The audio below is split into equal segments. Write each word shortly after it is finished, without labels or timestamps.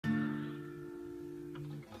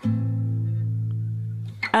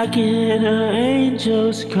I can hear the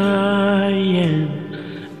angels crying.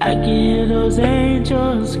 I can hear those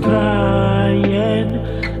angels crying.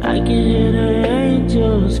 I can hear the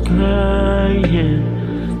angels crying.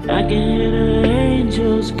 I can hear the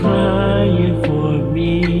angels crying for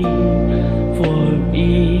me, for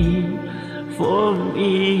me, for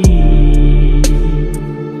me.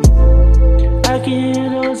 I can hear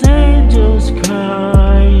those angels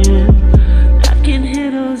crying. I can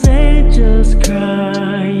hear those angels crying.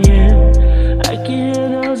 I can hear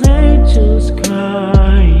those angels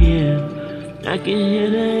crying. I can hear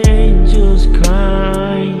the angels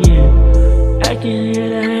crying. I can hear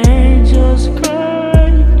the angels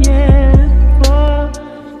crying for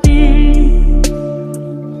me.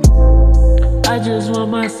 I just want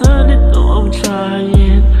my son to know I'm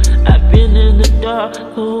trying. I've been in the dark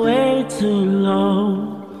for way too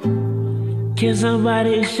long. Can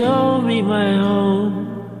somebody show me my home?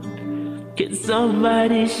 Can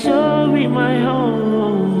somebody show me my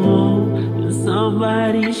home? Can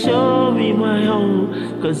somebody show me my home?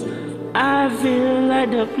 'Cause I feel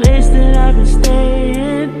like the place that I've been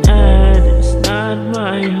staying at is not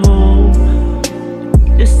my home.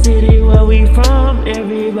 The city where we from,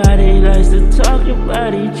 everybody likes to talk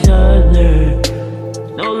about each other.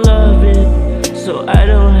 No loving, so I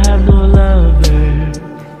don't have no lover.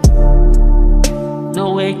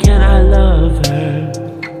 No way can I love her.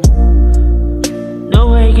 No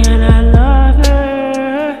way can I love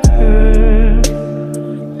her.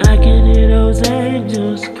 I can hear those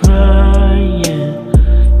angels crying.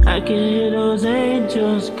 I can hear those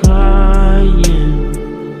angels crying.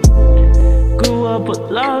 Grew up a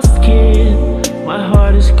lost kid. My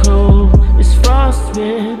heart is cold, it's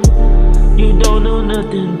frostbitten. You don't know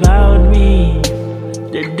nothing about me.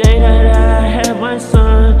 The day that I had my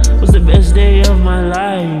son was the best day of my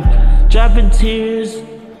life. Dropping tears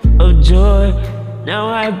of joy. Now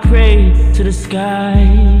I pray to the sky.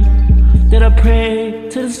 That I pray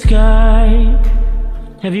to the sky.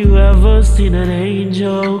 Have you ever seen an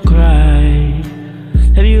angel cry?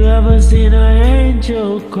 Have you ever seen an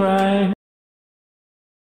angel cry?